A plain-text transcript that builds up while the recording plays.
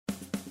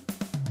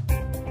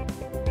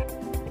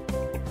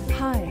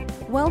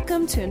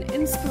Welcome to an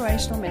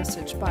inspirational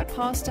message by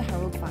Pastor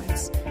Harold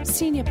Weiss,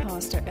 Senior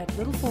Pastor at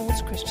Little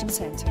Falls Christian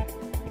Center.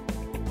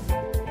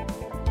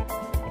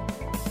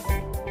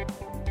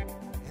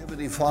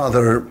 Heavenly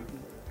Father,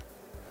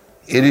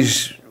 it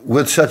is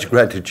with such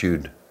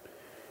gratitude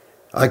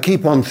I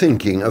keep on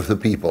thinking of the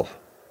people.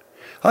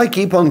 I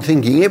keep on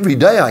thinking, every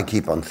day I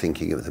keep on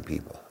thinking of the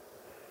people.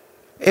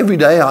 Every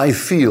day I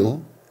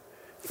feel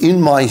in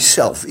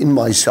myself,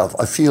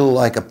 I feel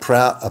like a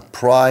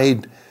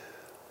pride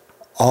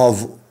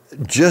of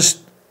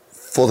just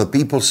for the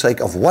people's sake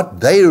of what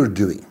they are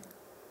doing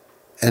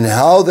and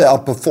how they are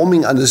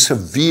performing under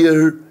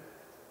severe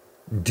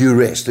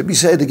duress. Let me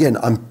say it again,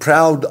 I'm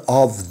proud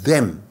of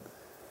them.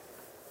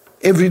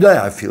 Every day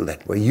I feel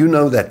that way. You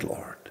know that,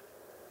 Lord.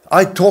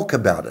 I talk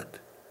about it.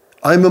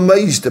 I'm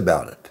amazed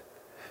about it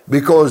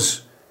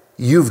because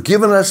you've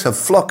given us a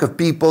flock of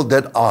people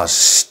that are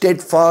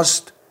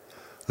steadfast,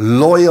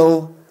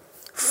 loyal,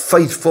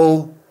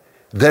 faithful.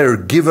 They're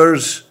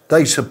givers.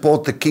 They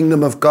support the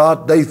kingdom of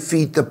God. They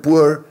feed the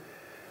poor.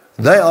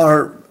 They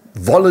are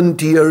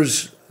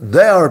volunteers.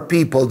 They are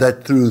people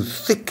that through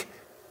thick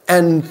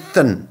and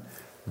thin,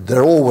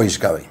 they're always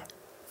going.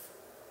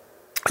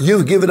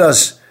 You've given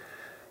us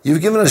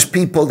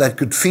people that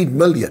could feed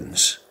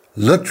millions,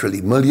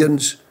 literally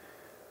millions,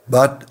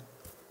 but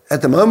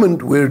at the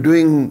moment we're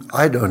doing,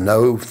 I don't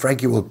know,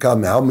 Frankie will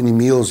come, how many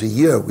meals a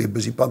year we're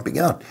busy pumping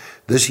out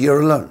this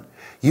year alone.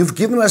 You've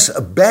given us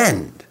a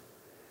band.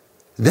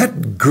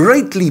 That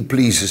greatly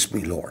pleases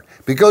me, Lord,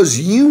 because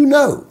you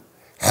know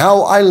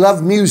how I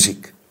love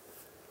music.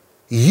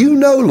 You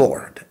know,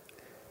 Lord,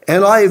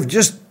 and I have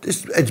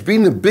it's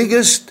been the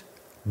biggest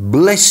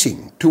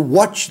blessing to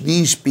watch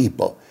these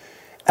people.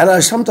 And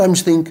I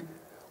sometimes think,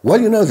 well,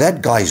 you know,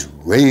 that guy's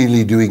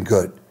really doing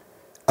good.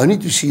 Only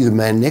to see the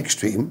man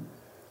next to him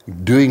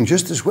doing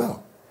just as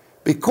well,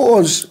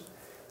 because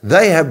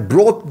they have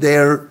brought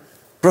their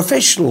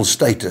professional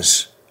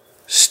status,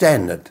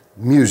 standard,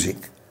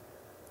 music,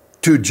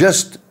 to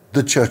just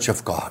the church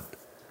of God.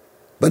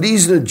 But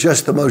isn't it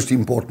just the most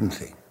important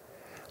thing?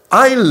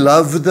 I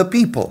love the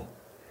people,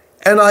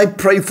 and I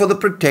pray for the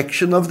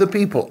protection of the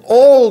people,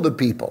 all the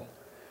people.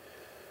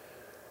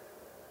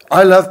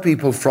 I love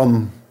people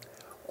from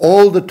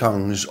all the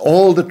tongues,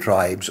 all the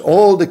tribes,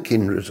 all the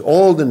kindreds,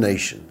 all the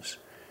nations.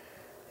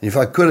 If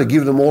I could have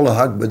given them all a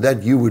hug, but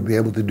that you would be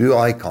able to do,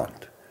 I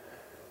can't.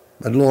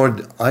 But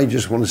Lord, I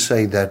just want to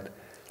say that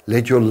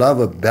let your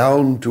love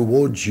abound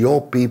towards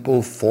your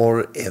people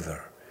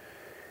forever.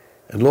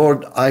 And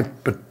Lord, I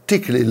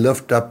particularly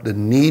lift up the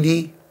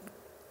needy,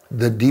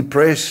 the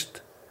depressed,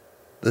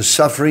 the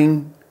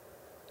suffering,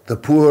 the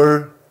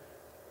poor,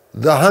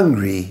 the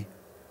hungry,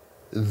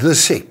 the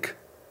sick,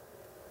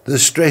 the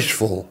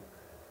stressful,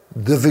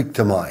 the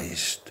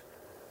victimized,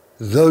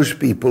 those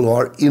people who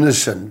are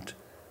innocent,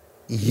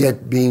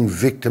 yet being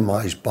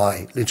victimized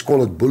by, let's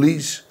call it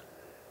bullies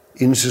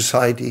in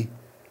society.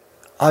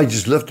 I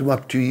just lift them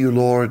up to you,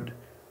 Lord,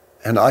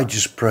 and I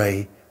just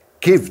pray,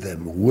 give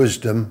them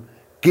wisdom,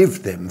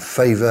 give them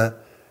favor,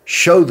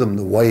 show them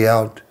the way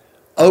out,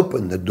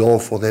 open the door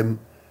for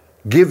them,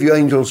 give your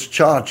angels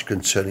charge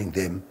concerning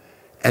them,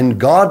 and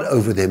guard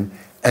over them,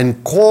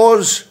 and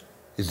cause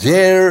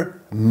their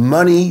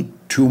money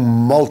to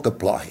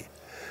multiply,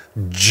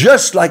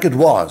 just like it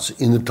was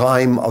in the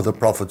time of the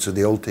prophets of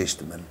the Old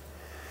Testament.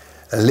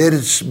 And let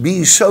it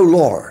be so,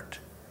 Lord,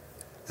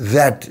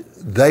 that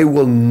they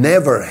will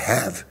never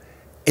have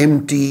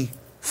empty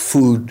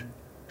food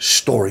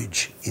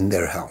storage in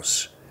their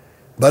house.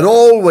 But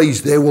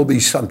always there will be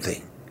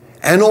something.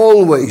 And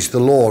always the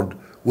Lord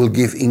will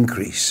give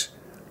increase.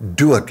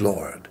 Do it,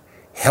 Lord.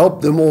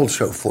 Help them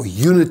also for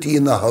unity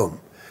in the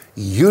home,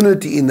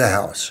 unity in the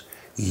house,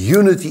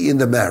 unity in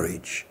the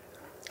marriage.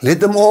 Let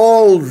them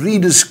all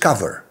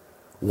rediscover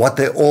what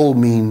they all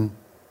mean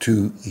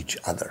to each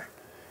other.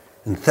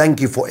 And thank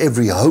you for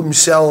every home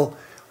cell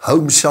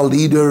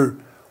leader,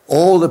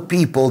 all the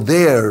people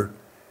there.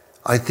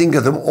 I think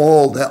of them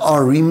all. They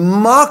are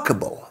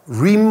remarkable,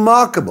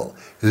 remarkable.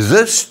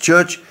 This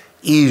church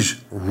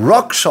is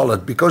rock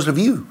solid because of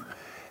you.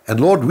 And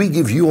Lord, we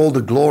give you all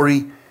the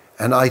glory,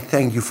 and I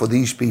thank you for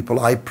these people.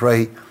 I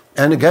pray.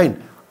 And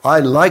again, I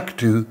like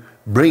to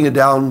bring it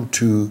down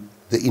to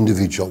the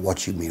individual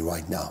watching me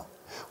right now.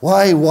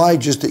 Why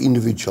just the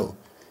individual?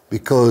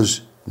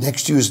 Because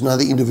next to you is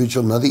another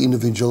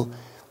individual,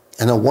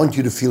 and I want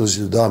you to feel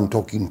as though I'm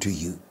talking to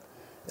you.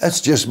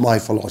 That's just my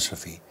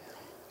philosophy.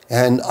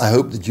 And I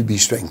hope that you be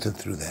strengthened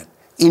through that.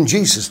 In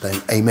Jesus'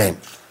 name, amen.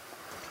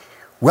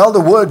 Well, the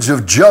words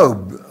of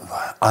Job,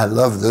 I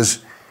love this.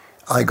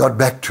 I got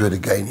back to it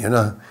again. You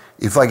know,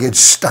 if I get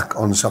stuck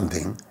on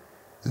something,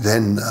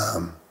 then,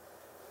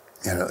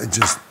 it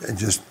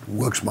just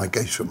works my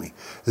case for me.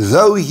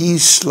 Though he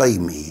slay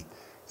me,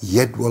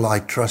 yet will I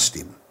trust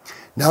him.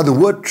 Now, the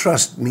word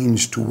trust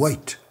means to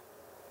wait.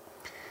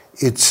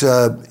 It's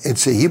a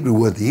Hebrew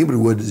word. The Hebrew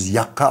word is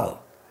yakal.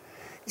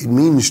 It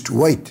means to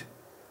wait.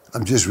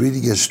 I'm just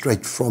reading it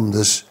straight from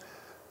this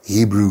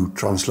Hebrew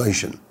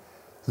translation.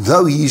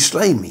 Though he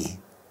slay me,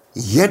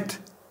 yet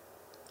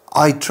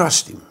I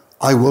trust him.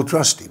 I will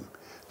trust him.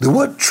 The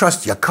word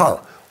trust,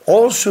 yakal,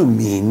 also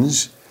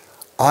means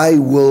I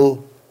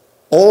will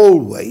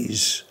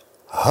always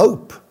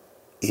hope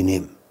in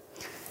him.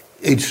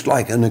 It's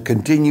like in a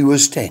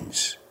continuous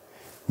tense.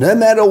 No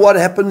matter what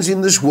happens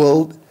in this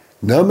world,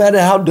 no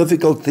matter how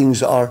difficult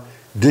things are,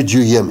 did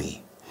you hear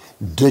me?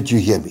 Did you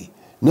hear me?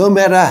 No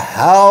matter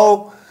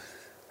how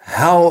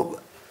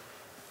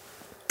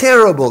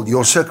terrible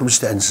your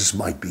circumstances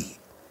might be,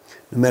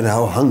 no matter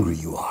how hungry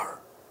you are,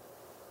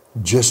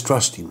 just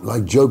trust him.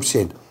 Like Job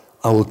said,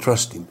 I will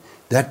trust him.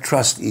 That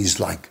trust is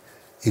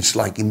it's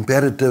like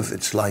imperative,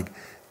 it's like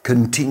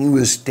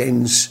continuous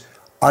tense,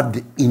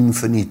 ad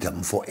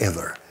infinitum,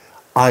 forever.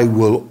 I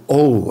will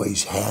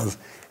always have,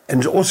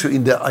 and also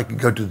in that, I could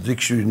go to the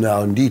dictionary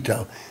now in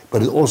detail,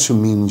 but it also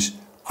means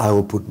I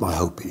will put my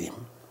hope in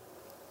him.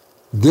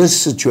 This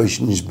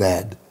situation is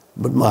bad,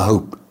 but my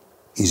hope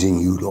is in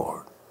you,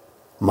 Lord.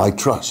 My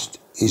trust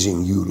is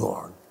in you,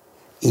 Lord.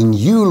 In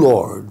you,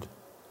 Lord,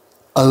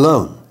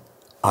 alone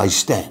I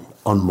stand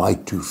on my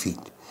 2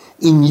 feet.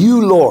 In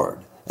you, Lord,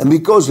 and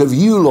because of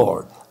you,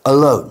 Lord,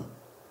 alone,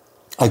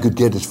 I could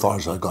get as far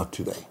as I got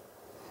today.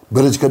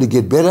 But it's going to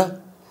get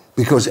better,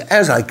 because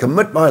as I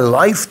commit my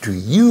life to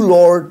you,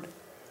 Lord,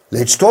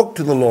 let's talk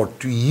to the Lord,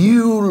 to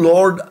you,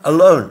 Lord,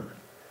 alone,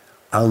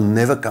 I'll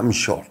never come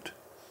short.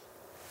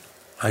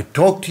 I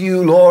talk to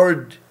you,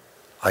 Lord,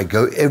 I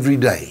go every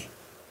day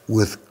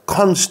with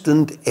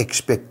constant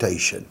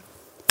expectation.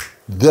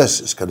 This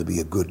is going to be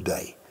a good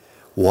day.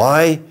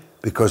 Why?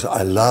 Because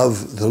I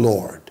love the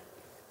Lord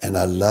and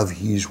I love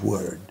his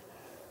word.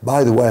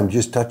 By the way, I'm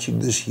just touching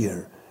this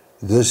here.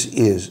 This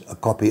is a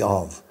copy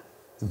of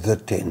the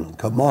 10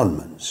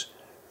 Commandments,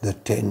 the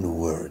 10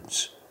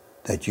 words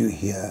that you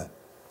hear,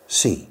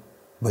 see,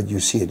 but you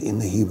see it in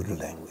the Hebrew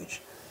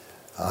language.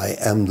 I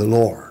am the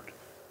Lord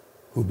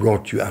who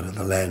brought you out of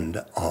the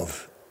land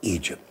of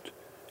Egypt,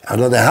 out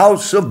of the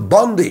house of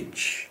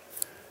bondage.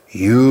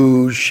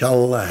 You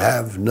shall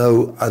have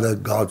no other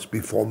gods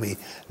before me.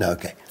 Now,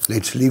 okay,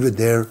 let's leave it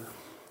there.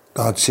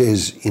 God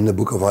says in the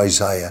book of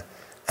Isaiah,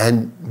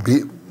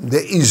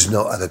 there is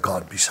no other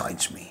God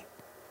besides me.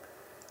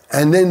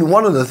 And then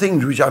one of the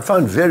things which I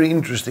found very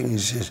interesting, he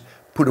says,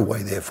 put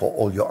away therefore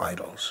all your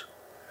idols.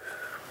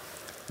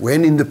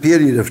 When in the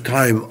period of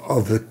time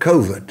of the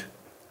COVID,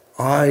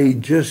 I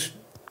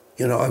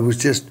was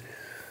just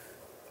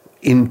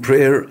in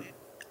prayer.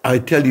 I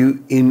tell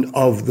you,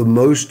 of the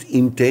most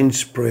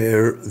intense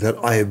prayer that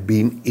I have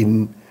been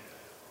in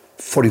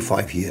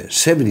 45 years,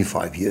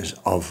 75 years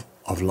of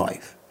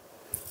life.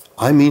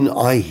 I mean,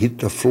 I hit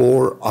the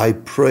floor, I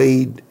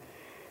prayed,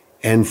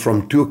 and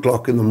from 2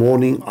 o'clock in the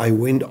morning, I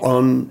went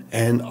on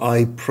and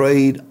I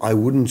prayed. I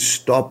wouldn't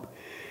stop.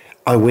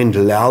 I went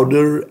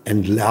louder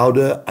and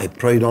louder. I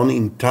prayed on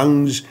in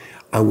tongues.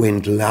 I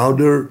went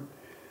louder.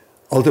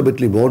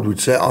 Ultimately, Maud would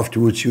say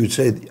afterwards, she would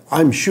say,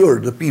 I'm sure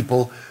the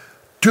people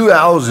 2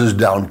 houses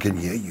down can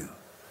hear you.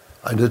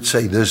 I did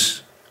say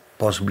this,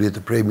 possibly at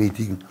the prayer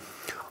meeting,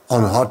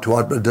 on heart to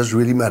heart, but it doesn't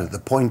really matter. The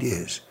point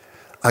is,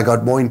 I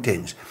got more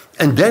intense.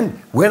 And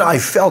then when I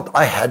felt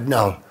I had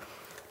now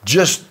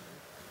just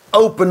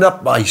opened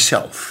up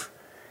myself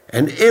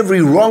and every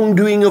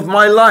wrongdoing of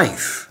my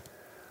life,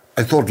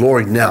 I thought,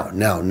 Lord,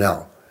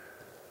 now,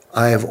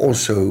 I have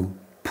also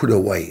put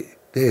away,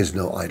 there's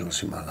no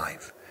idols in my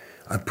life.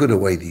 I put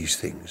away these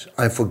things.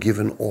 I've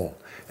forgiven all.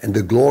 And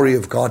the glory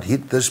of God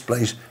hit this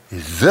place,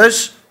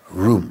 this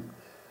room,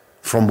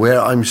 from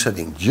where I'm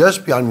sitting.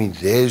 Just behind me,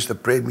 there's the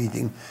prayer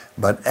meeting,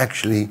 but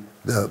actually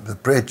the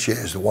prayer chair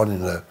is the one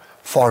in the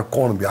far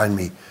corner behind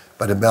me,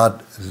 but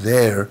about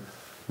there,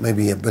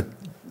 maybe a bit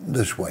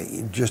this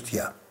way, just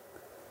here.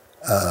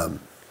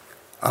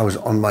 I was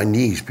on my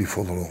knees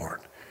before the Lord.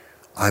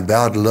 I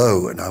bowed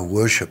low and I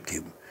worshiped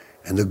him,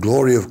 and the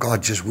glory of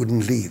God just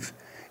wouldn't leave.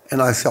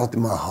 And I felt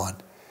in my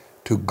heart,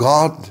 to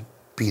God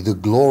be the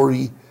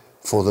glory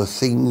for the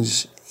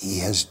things he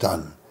has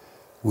done.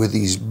 With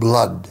his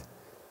blood,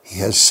 he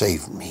has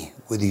saved me.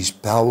 With his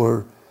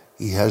power,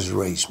 he has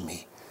raised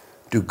me.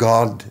 To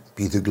God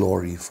be the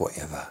glory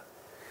forever.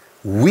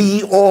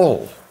 We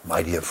all,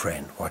 my dear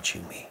friend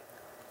watching me,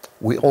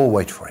 we all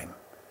wait for him.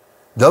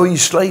 Though he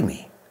slay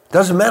me,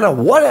 doesn't matter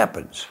what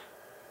happens.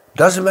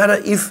 Doesn't matter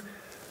if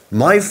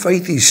my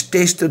faith is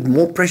tested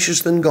more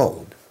precious than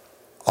gold.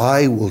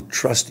 I will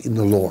trust in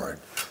the Lord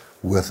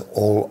with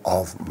all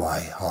of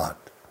my heart.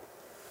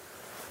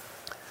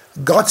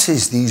 God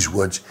says these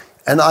words,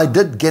 and I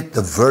did get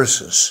the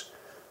verses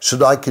so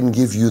that I can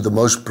give you the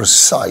most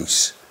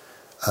precise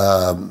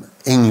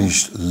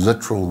English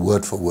literal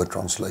word for word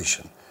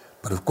translation.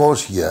 But of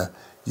course here,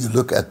 you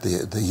look at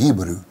the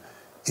Hebrew,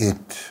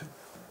 it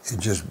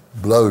just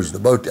blows the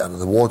boat out of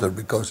the water,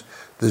 because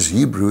this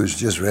Hebrew is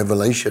just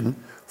revelation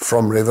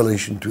from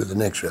revelation to the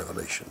next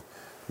revelation.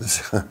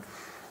 This,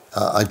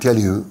 I tell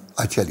you.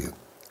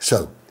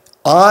 So,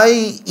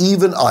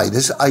 even I,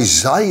 this is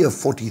Isaiah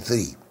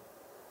 43,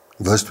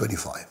 verse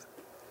 25.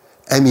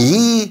 Am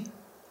he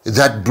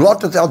that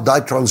blotteth out thy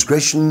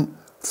transgression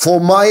for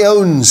my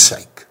own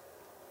sake.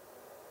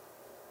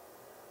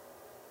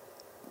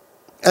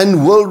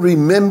 and will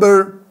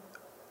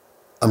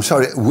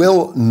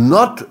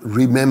not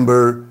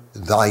remember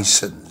thy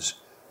sins.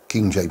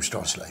 King James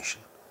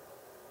translation.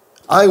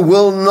 I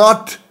will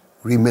not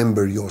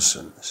remember your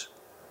sins.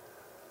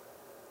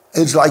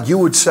 It's like you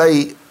would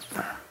say,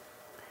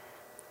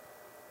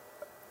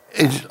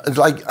 it's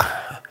like,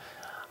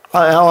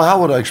 how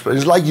would I explain?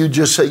 It's like you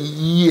just say,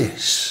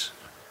 yes.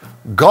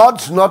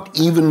 God's not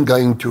even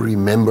going to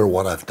remember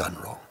what I've done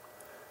wrong.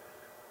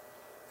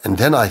 And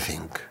then I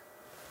think,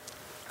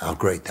 how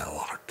great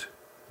thou art.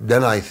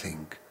 Then I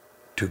think,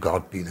 to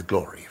God be the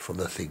glory for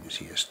the things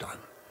he has done.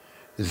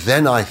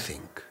 Then I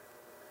think,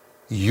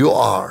 you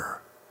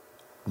are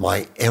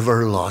my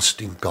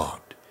everlasting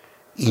God.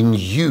 In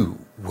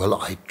you will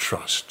I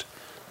trust,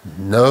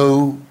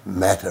 no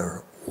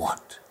matter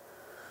what.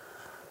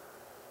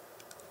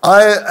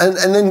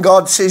 And then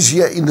God says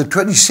here in the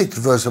 26th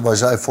verse of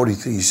Isaiah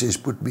 43, he says,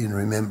 put me in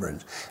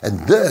remembrance.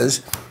 And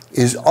this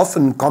is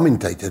often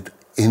commentated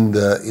in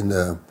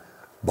the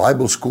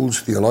Bible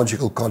schools,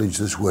 theological college,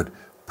 this word,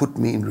 put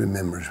me in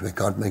remembrance, where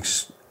God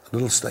makes a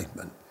little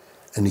statement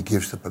and he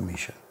gives the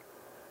permission.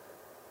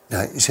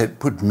 Now, he said,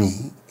 put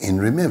me in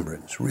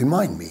remembrance,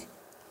 remind me.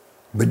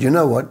 But you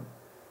know what?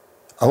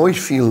 I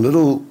always feel a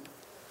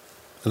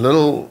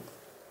little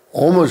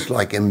almost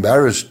like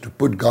embarrassed to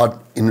put God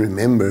in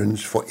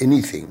remembrance for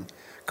anything,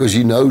 because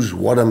he knows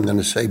what I'm going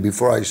to say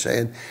before I say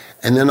it.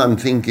 And then I'm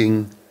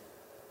thinking,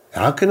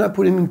 how can I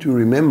put him into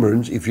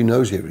remembrance if he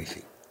knows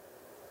everything?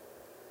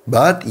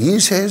 But he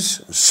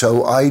says,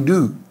 so I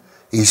do.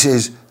 He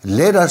says,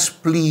 let us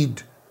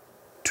plead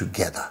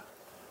together.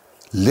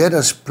 Let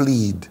us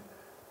plead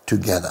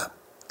together.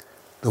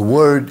 The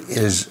word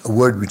is a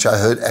word which I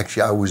heard,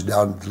 actually I was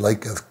down at the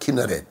lake of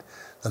Kinneret,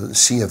 the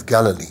Sea of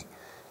Galilee,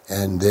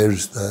 and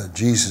there's the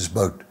Jesus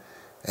boat.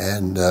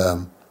 And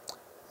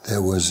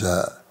there was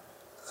a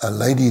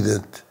lady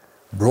that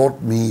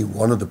brought me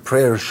one of the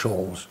prayer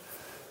shawls,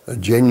 a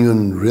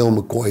genuine, real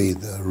McCoy,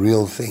 the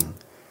real thing,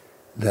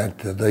 that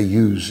they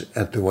use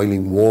at the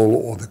Wailing Wall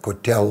or the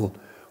Kotel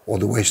or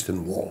the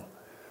Western Wall.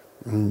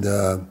 And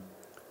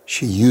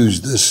she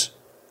used this,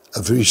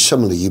 a very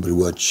similar Hebrew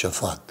word,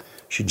 shafat.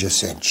 She just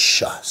said,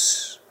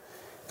 shas.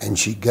 And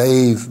she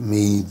gave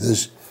me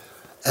this.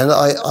 And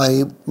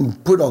I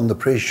put on the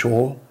prayer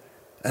shawl,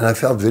 and I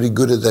felt very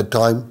good at that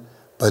time.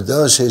 But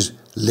there it says,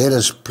 let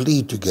us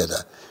plead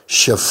together.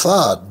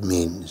 Shafat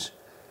means,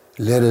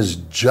 let us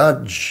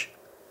judge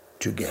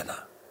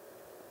together.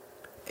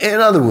 In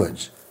other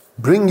words,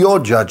 bring your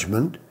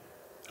judgment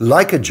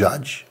like a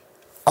judge.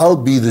 I'll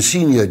be the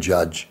senior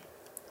judge.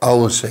 I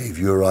will say if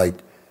you're right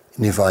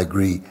and if I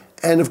agree.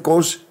 And of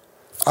course,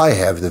 I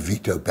have the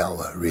veto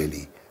power,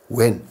 really.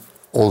 When?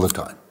 All the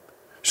time.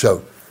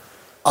 So,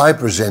 I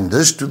present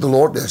this to the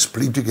Lord. Let's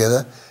plead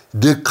together.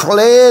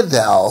 Declare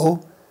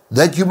thou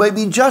that you may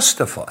be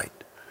justified.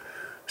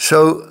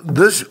 So,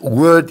 this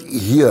word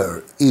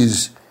here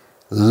is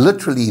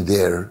literally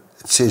there.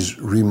 It says,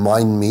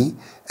 remind me.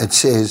 It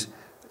says,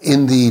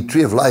 in the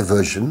Tree of Life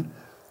version,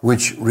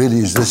 which really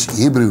is this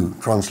Hebrew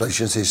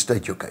translation, says,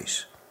 state your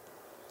case.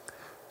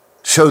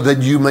 So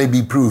that you may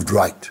be proved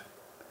right.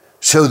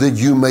 So that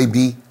you may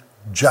be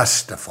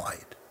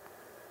justified.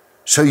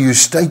 So you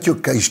state your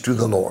case to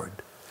the Lord.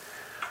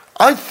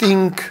 I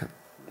think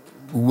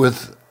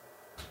with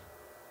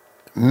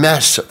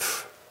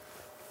massive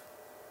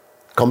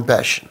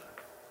compassion.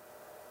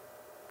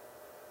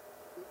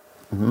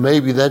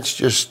 Maybe that's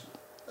just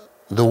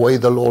the way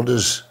the Lord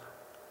has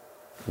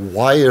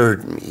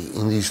wired me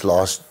in these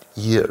last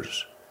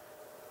years,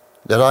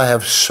 that I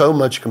have so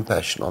much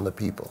compassion on the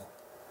people.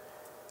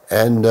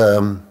 And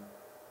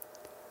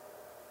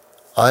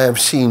I have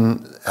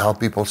seen how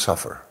people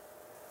suffer.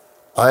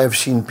 I have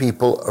seen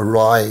people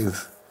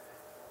arrive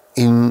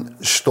in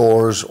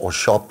stores or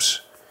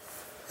shops,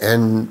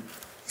 and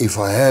if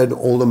I had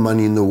all the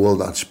money in the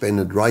world, I'd spend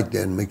it right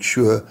there and make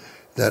sure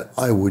that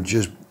I would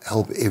just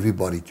help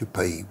everybody to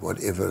pay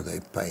whatever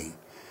they're paying.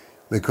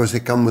 Because they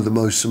come with the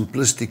most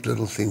simplistic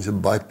little things,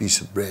 and buy a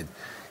piece of bread,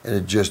 and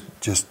it just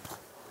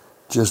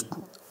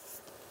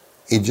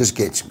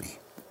gets me.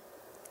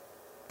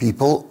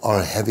 People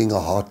are having a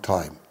hard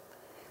time,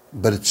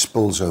 but it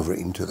spills over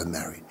into the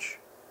marriage.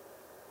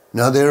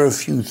 Now, there are a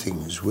few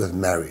things with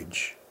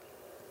marriage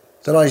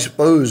that I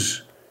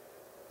suppose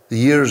the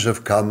years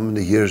have come,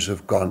 the years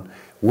have gone.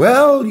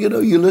 Well, you know,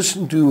 you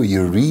listen to, or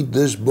you read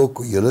this book,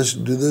 or you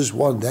listen to this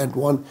one, that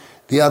one,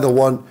 the other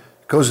one.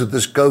 Because of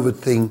this COVID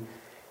thing,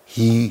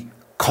 he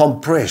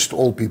compressed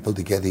all people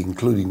together,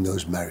 including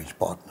those marriage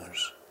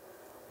partners.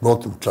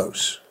 Brought them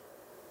close.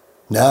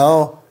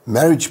 Now,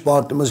 marriage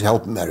partner must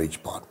help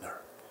marriage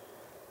partner.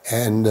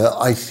 And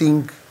I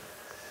think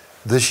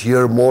this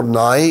year, more than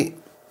I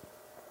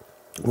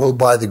will,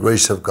 by the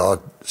grace of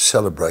God,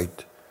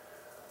 celebrate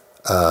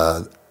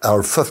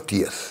our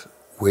 50th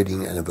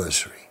wedding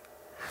anniversary.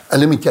 And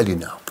let me tell you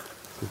now,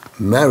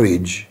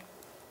 marriage,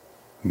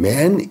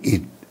 man,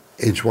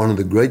 it's one of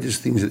the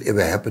greatest things that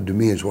ever happened to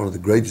me. It's one of the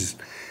greatest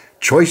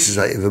choices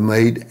I ever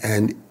made,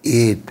 and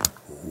it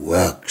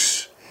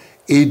works.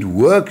 It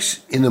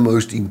works in the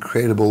most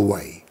incredible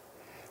way.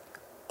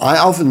 I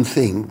often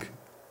think,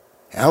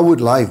 how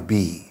would life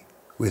be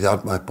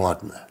without my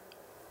partner?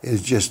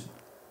 It's just,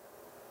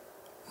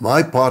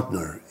 my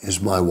partner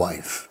is my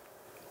wife,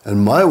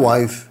 and my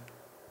wife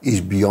is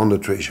beyond a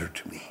treasure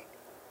to me.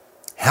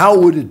 How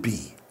would it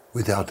be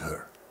without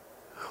her?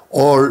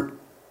 Or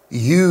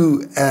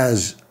you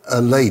as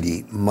a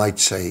lady might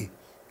say,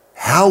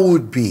 how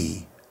would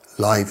be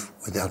life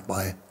without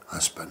my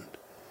husband?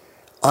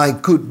 I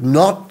could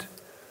not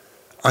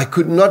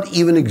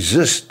even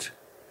exist,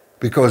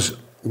 because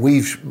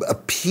we've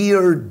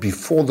appeared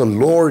before the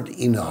Lord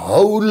in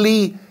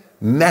holy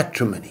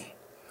matrimony,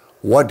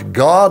 what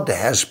God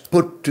has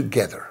put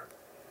together.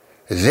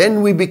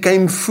 Then we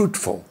became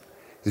fruitful.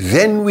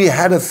 Then we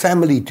had a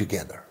family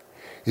together.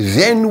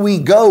 Then we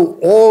go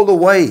all the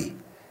way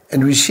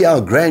and we see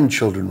our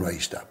grandchildren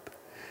raised up.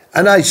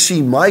 And I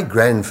see my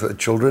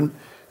grandchildren,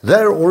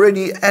 they're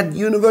already at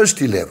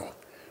university level.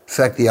 In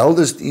fact, the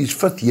eldest is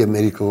fifth year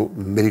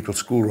medical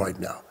school right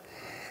now.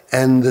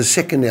 And the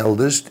second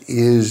eldest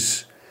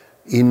is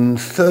in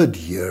third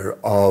year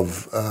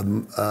of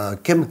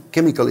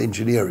chemical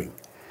engineering.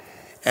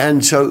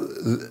 And so,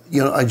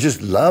 I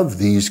just love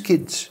these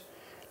kids.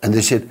 And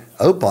they said,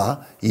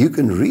 Opa, you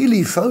can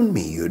really phone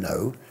me,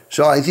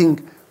 So I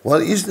think,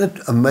 well, isn't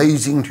it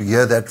amazing to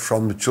hear that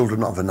from the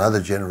children of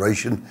another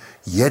generation,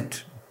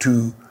 yet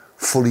to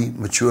fully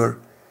mature?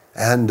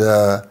 And,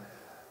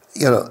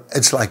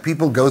 it's like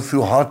people go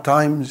through hard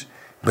times,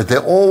 but they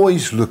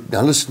always look,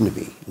 now listen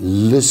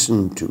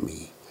to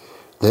me.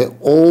 They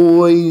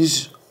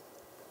always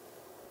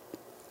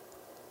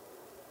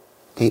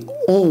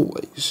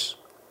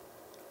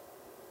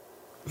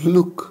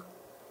look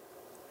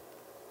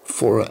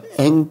for an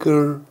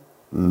anchor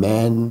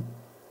man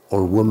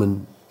or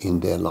woman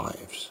in their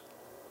lives.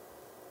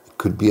 It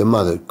could be a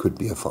mother, it could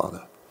be a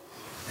father.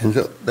 And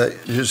so they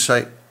just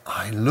say,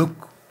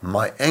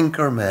 my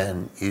anchor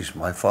man is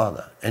my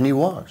father. And he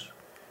was.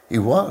 He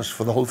was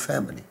for the whole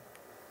family.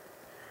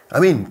 I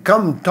mean,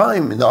 come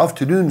time in the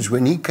afternoons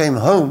when he came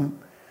home,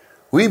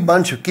 we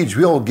bunch of kids,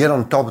 we all get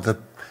on top of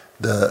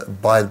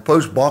by the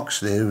post box,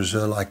 there was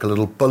like a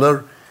little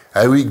pillar,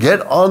 and we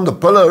get on the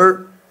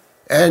pillar,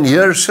 and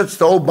here sits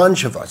the whole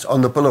bunch of us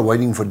on the pillar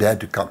waiting for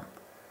Dad to come.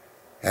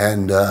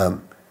 And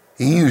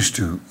he used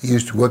to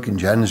work in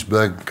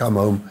Johannesburg, come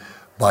home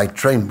by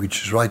train,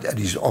 which is right at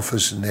his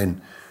office, and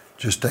then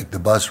just take the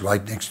bus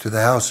right next to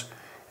the house.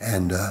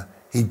 And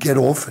he'd get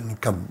off and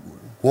come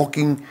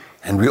walking,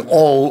 and we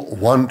all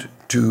want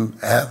to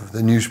have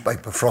the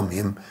newspaper from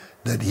him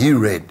that he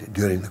read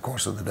during the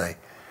course of the day.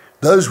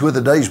 Those were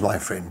the days, my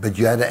friend, but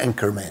you had an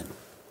anchor man.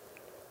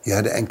 You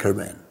had an anchor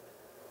man.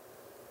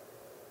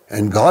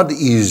 And God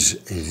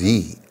is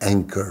the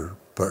anchor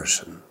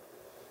person.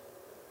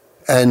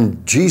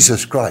 And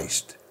Jesus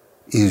Christ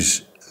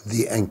is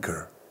the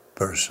anchor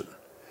person.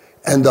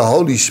 And the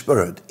Holy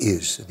Spirit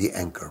is the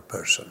anchor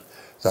person.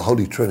 The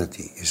Holy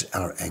Trinity is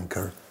our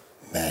anchor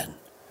man.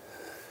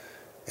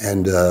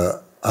 And I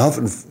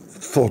often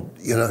thought,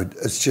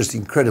 it's just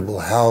incredible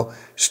how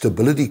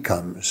stability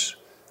comes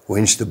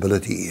when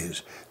stability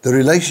is. The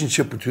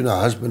relationship between a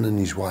husband and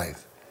his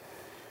wife.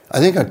 I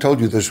think I told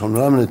you this one,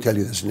 but I'm going to tell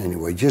you this in any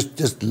way.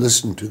 Just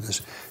listen to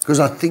this, because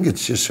I think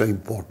it's just so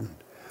important.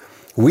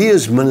 We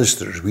as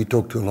ministers, we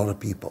talk to a lot of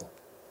people,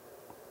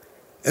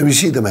 and we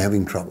see them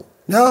having trouble.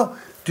 Now,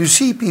 to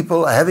see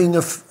people having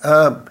a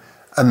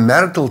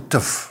marital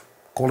tiff,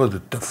 call it a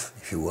tiff,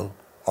 if you will,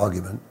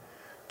 argument,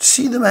 to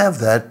see them have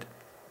that,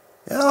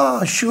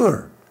 yeah,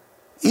 sure.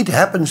 It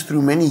happens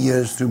through many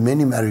years, through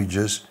many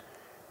marriages,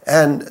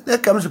 and there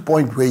comes a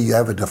point where you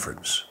have a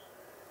difference.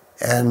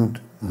 And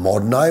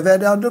Maud and I have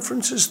had our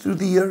differences through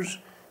the years,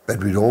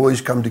 but we'd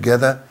always come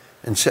together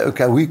and say,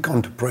 okay, we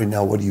come to pray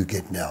now, what do you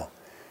get now?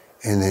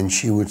 And then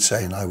she would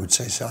say, and I would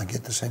say, so I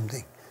get the same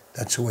thing.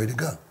 That's the way to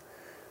go.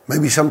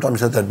 Maybe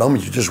sometimes at that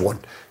moment you just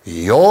want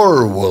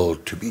your will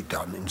to be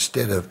done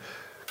instead of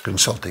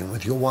consulting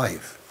with your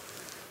wife.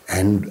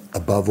 And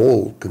above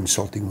all,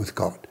 consulting with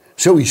God.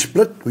 So we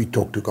split, we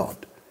talk to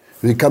God.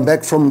 We come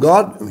back from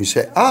God and we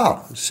say,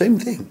 same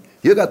thing.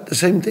 You got the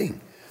same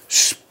thing.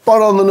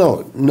 Spot on the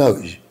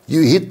nose.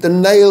 You hit the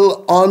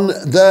nail on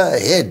the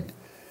head.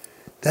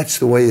 That's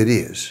the way it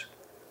is.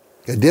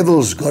 The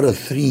devil's got a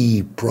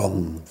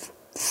three-point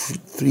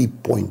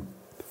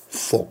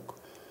fork.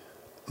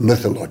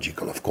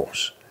 Mythological, of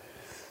course.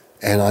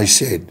 And I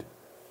said,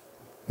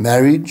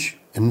 marriage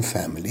and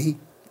family,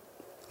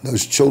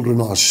 those children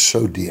are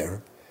so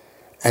dear.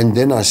 And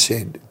then I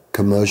said,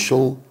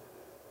 commercial,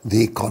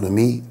 the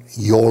economy,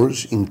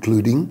 yours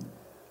including,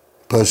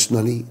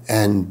 personally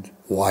and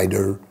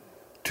wider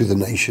to the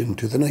nation,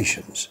 to the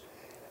nations.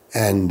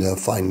 And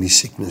finally,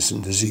 sickness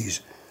and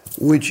disease,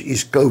 which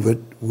is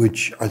COVID,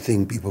 which I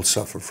think people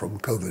suffer from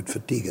COVID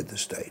fatigue at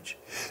this stage.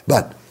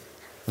 But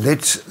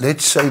let's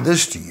say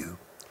this to you.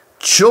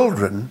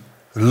 Children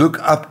look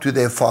up to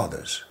their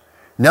fathers.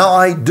 Now,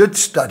 I did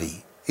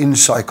study in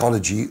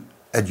psychology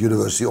at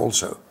university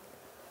also.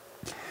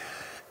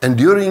 And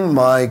during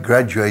my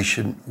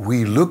graduation,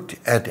 we looked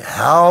at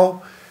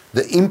how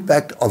the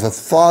impact of a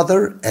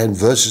father and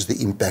versus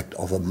the impact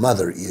of a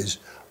mother is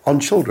on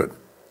children.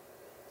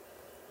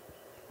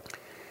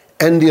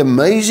 And the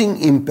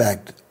amazing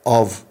impact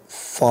of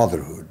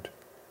fatherhood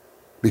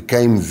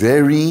became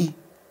very,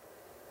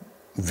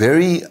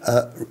 very,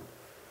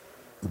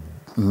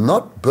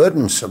 not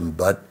burdensome,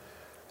 but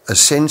a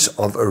sense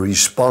of a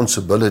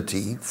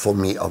responsibility for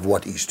me of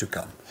what is to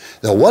come.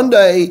 Now, one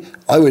day,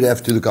 I would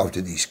have to look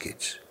after these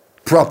kids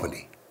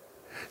properly.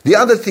 The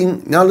other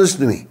thing, now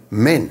listen to me,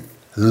 men,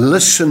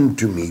 listen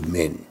to me,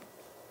 men.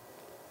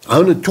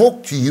 I'm going to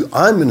talk to you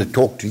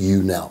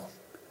now.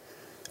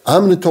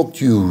 I'm going to talk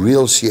to you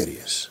real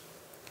serious.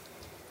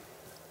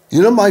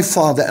 You know, my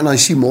father, and I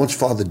see Maud's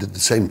father did the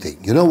same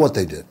thing. You know what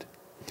they did?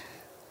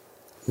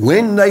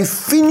 When they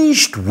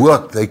finished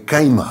work, they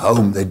came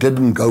home. They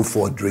didn't go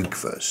for a drink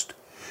first.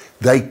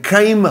 They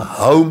came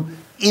home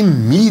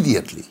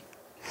immediately.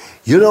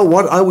 You know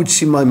what? I would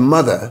see my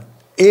mother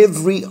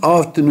every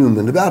afternoon,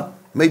 and about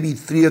maybe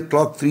 3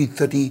 o'clock,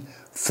 3:30,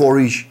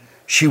 4-ish,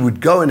 she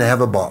would go and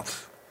have a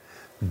bath,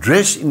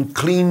 dress in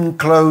clean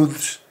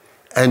clothes,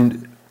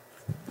 and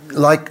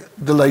like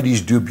the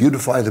ladies do,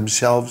 beautify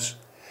themselves.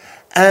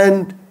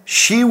 And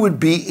she would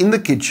be in the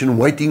kitchen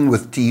waiting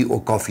with tea or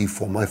coffee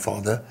for my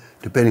father,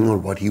 depending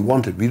on what he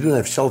wanted. We didn't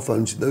have cell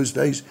phones in those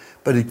days,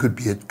 but it could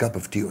be a cup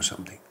of tea or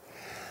something.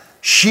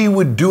 She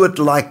would do it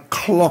like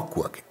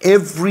clockwork.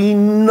 Every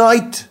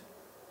night,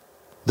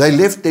 they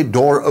left their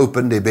door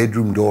open, their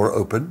bedroom door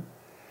open.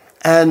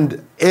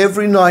 And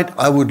every night,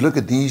 I would look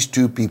at these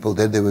two people,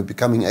 then they were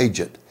becoming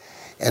aged.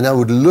 And I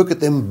would look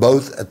at them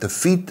both at the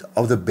feet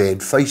of the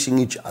bed, facing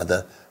each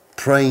other,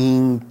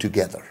 praying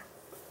together.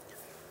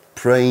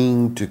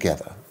 Praying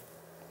together.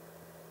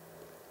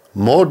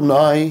 Maud and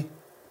I,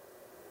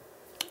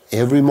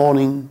 every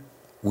morning,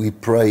 we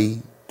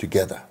pray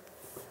together.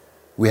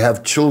 We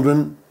have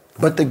children,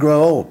 but they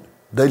grow old.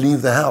 They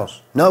leave the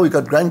house. Now we've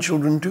got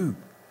grandchildren too.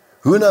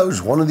 Who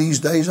knows, one of these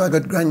days I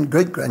got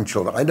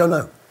great-grandchildren. I don't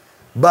know.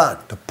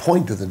 But the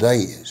point of the day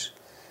is,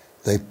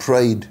 they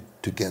prayed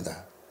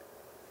together.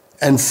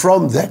 And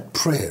from that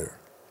prayer,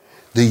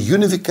 the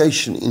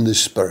unification in the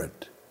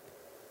Spirit,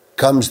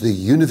 comes the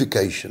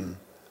unification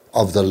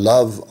of the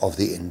love of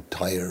the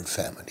entire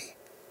family.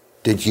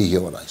 Did you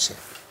hear what I said?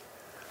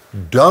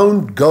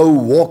 Don't go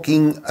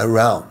walking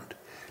around.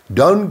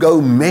 Don't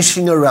go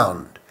messing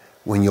around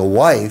when your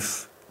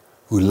wife,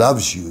 who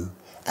loves you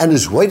and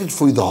has waited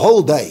for you the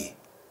whole day,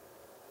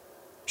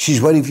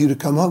 she's waiting for you to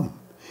come home.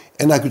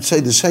 And I could say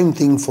the same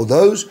thing for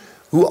those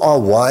who are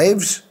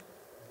wives,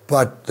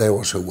 but they're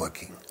also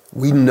working.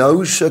 We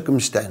know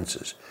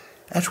circumstances.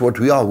 That's what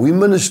we are. We're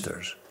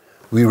ministers.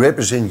 We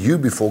represent you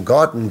before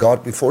God and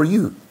God before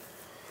you.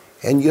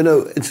 And you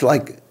know, it's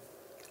like,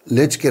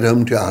 let's get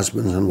home to our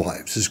husbands and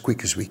wives as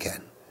quick as we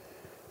can.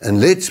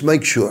 And let's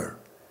make sure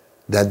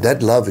that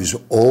that love is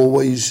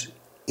always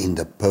in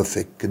the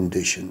perfect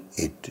condition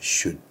it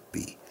should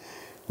be.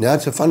 Now,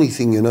 it's a funny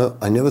thing, you know,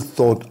 I never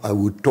thought I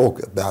would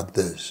talk about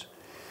this.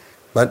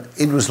 But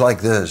it was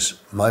like this.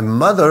 My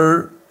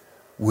mother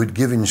would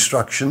give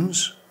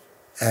instructions,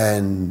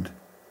 and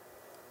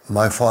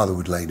my father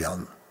would lay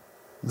down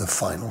the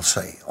final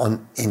say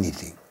on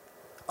anything.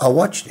 I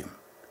watched him.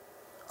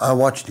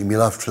 He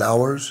loved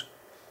flowers,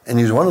 and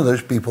he was one of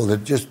those people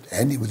that just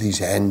handy with his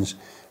hands,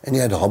 and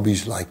he had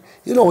hobbies like,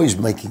 always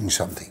making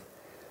something.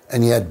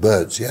 And he had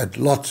birds. He had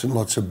lots and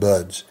lots of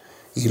birds.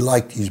 He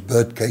liked his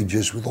bird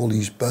cages with all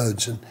these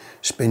birds and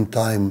spent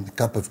time, a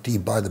cup of tea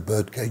by the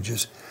bird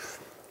cages.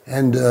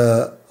 And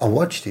I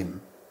watched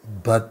him,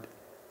 but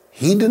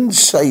he didn't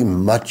say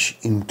much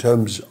in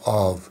terms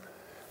of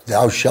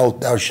thou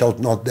shalt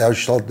not, thou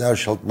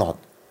shalt not.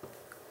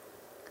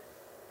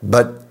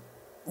 But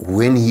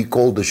when he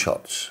called the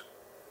shots,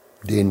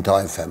 the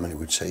entire family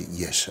would say,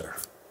 yes, sir.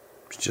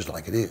 It's just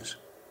like it is.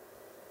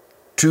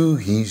 To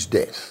his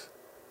death,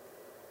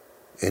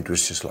 it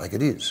was just like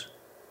it is.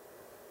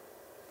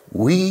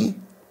 We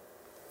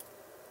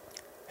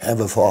have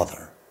a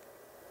father.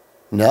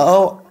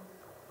 Now,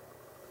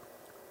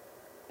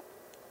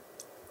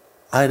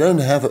 I don't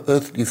have an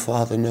earthly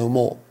father no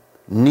more.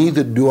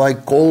 Neither do I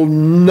call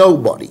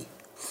nobody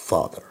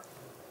father.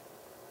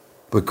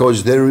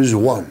 Because there is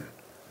one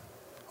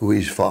who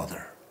is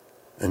Father,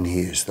 and He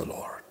is the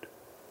Lord.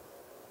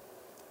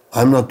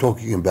 I'm not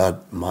talking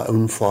about my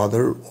own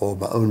father or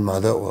my own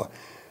mother,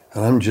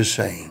 and I'm just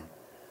saying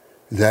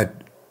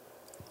that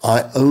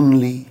I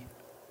only,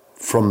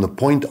 from the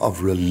point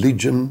of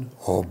religion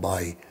or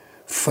by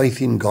faith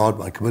in God,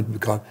 my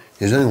commitment to God,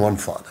 there's only one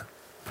Father.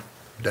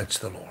 That's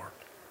the Lord.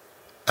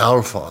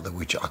 Our Father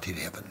which art in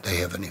heaven, the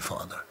Heavenly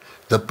Father,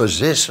 the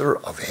possessor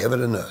of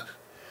heaven and earth.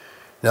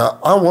 Now,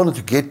 I wanted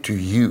to get to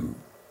you,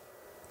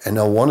 and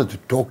I wanted to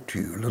talk to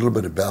you a little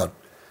bit about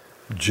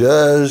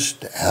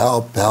just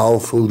how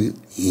powerful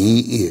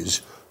He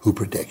is who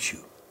protects you.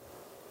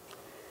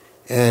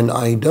 And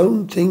I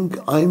don't think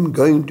I'm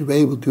going to be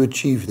able to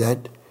achieve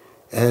that,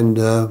 and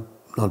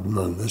not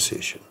in this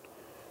session,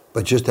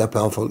 but just how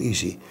powerful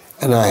is He.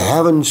 And I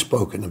haven't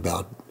spoken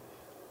about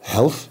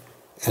health,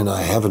 and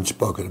I haven't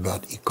spoken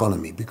about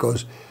economy,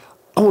 because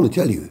I want to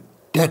tell you,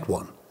 that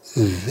one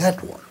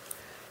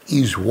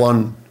is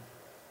one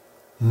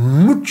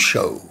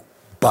mucho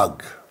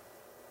bug,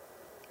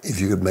 if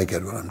you could make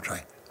out what I'm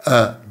trying.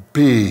 A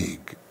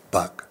big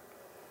bug.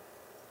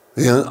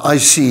 You know, I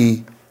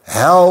see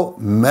how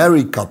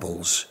married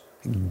couples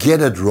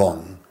get it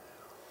wrong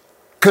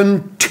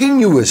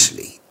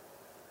continuously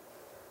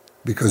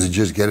because they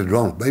just get it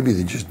wrong. Maybe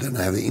they just don't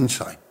have the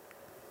insight.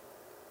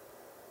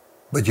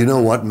 But you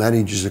know what?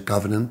 Marriage is a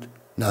covenant.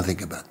 Now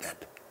think about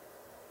that.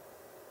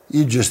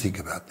 You just think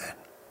about that.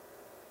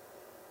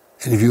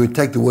 And if you would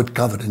take the word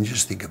covenant,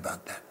 just think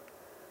about that.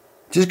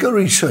 Just go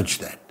research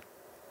that.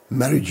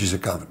 Marriage is a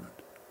covenant.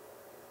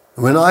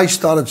 When I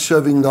started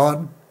serving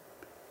God,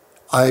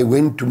 I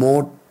went to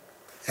Maud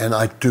and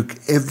I took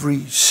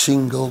every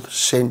single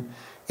cent.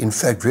 In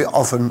fact, very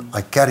often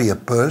I carry a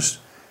purse,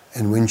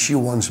 and when she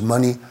wants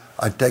money,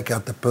 I take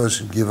out the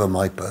purse and give her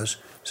my purse.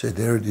 Say,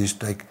 there it is,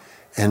 take.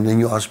 And then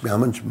you ask me, how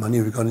much money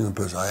have you got in the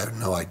purse? I have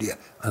no idea.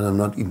 And I'm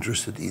not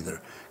interested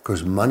either,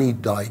 because money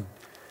died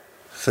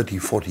 30,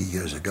 40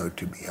 years ago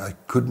to me. I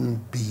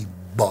couldn't be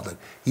bothered.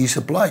 He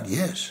supplied,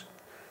 yes.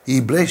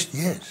 He blessed,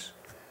 yes.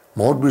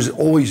 Maud was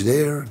always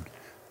there,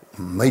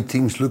 made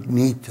things look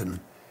neat and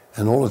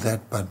all of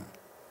that, but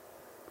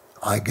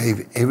I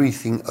gave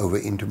everything over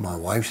into my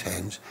wife's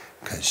hands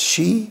because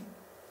she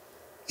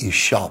is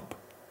sharp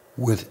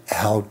with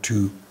how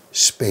to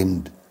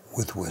spend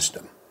with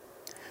wisdom.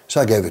 So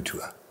I gave it to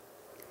her.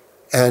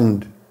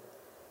 And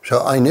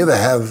so I never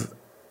have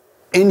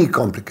any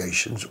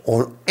complications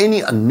or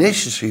any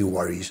unnecessary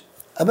worries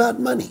about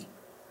money.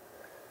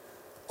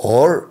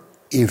 Or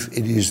if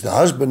it is the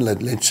husband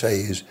that, let's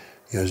say, is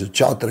a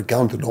chartered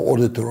accountant or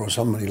auditor or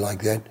somebody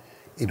like that,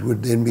 it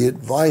would then be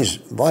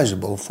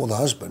advisable for the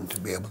husband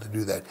to be able to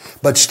do that.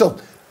 But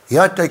still,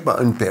 here I take my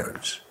own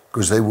parents,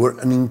 because they were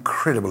an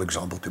incredible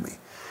example to me.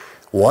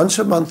 Once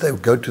a month they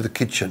would go to the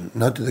kitchen,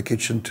 not to the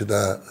kitchen, to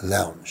the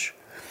lounge,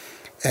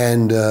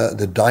 and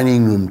the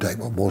dining room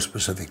table more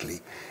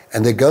specifically.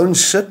 And they go and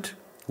sit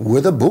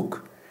with a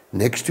book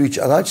next to each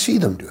other. I'd see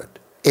them do it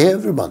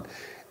every month.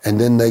 And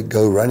then they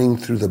go running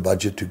through the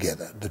budget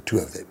together, the two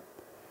of them.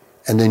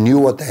 And they knew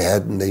what they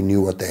had and they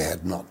knew what they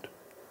had not.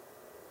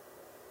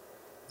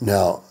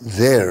 Now,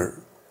 there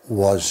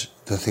was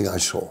the thing I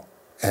saw.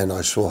 And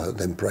I saw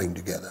them praying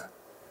together.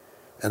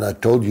 And I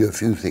told you a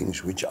few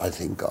things which I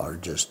think are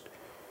just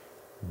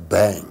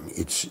bang.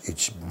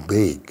 It's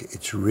big.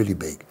 It's really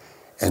big.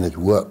 And it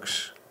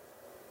works.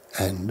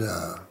 And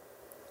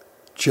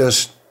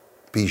just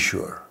be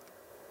sure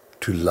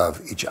to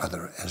love each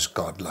other as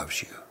God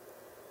loves you.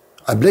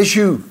 I bless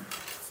you.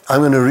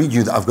 I'm going to read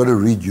you. I've got to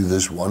read you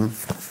this one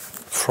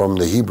from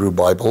the Hebrew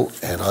Bible.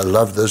 And I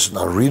love this. And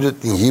I'll read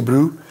it in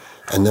Hebrew.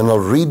 And then I'll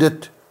read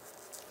it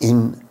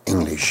in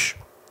English.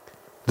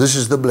 This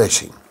is the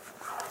blessing.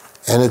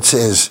 And it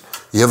says,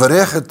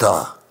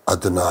 Yevarecheta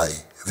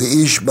Adonai,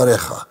 v'ish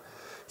barecha,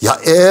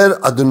 Ya'er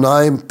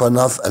Adonai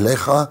panav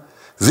elecha,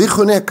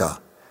 v'chuneka,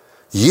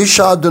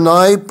 Yisha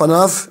Adonai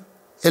panav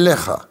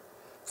elecha,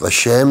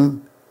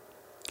 v'shem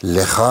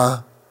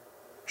lecha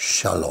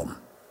shalom.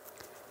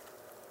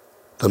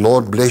 The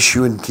Lord bless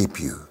you and keep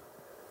you.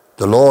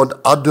 The Lord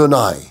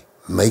Adonai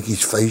make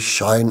his face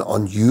shine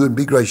on you and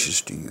be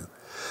gracious to you.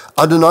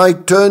 Adonai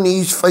turn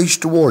his face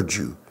towards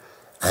you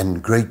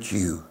and grant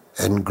you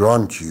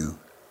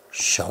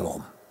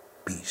shalom,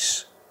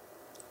 peace.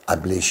 I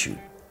bless you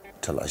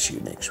till I see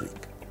you next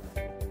week.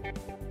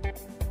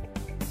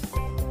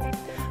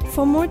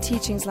 For more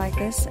teachings like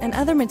this and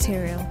other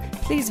material,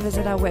 please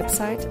visit our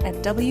website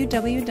at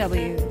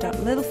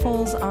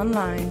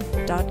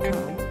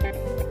www.littlefallsonline.com.